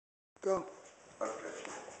Go. Okay.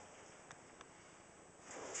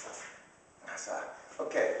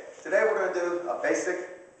 Okay, today we're going to do a basic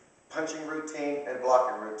punching routine and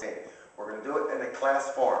blocking routine. We're going to do it in the class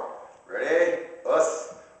form. Ready?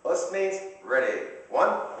 Us. Us means ready.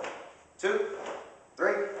 1, 2,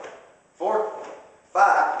 3, 4,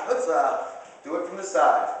 5. Let's do it from the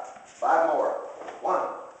side. 5 more. 1,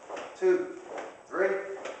 2, 3,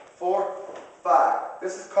 4, 5.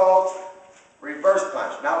 This is called reverse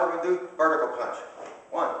punch. Now we're going to do vertical punch.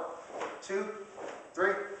 1, 2,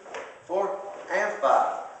 3, 4, and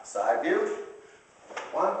 5. Side view.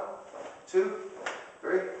 1, 2,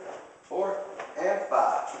 3, 4, and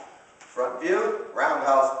 5. Front view,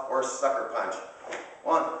 roundhouse or sucker punch.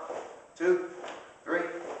 1, 2, 3,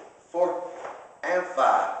 4, and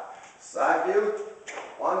 5. Side view.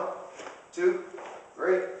 1, 2,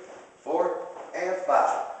 3, 4, and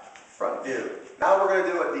 5. Front view. Now we're going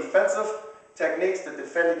to do a defensive techniques to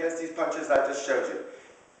defend against these punches I just showed you.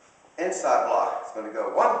 Inside block. It's going to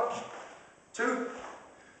go 1, 2,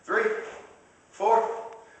 3, 4,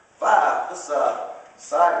 5. This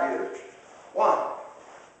side view. 1,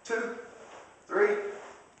 2, 3,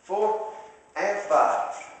 4, and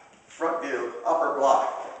 5. Front view, upper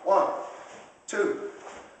block. 1, 2,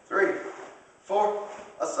 3, 4.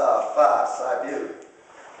 That's 5. Side view.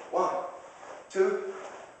 1, 2,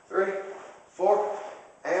 3, 4,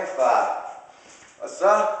 and 5. That's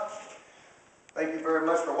thank you very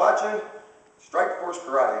much for watching. Strike Force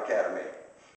Karate Academy.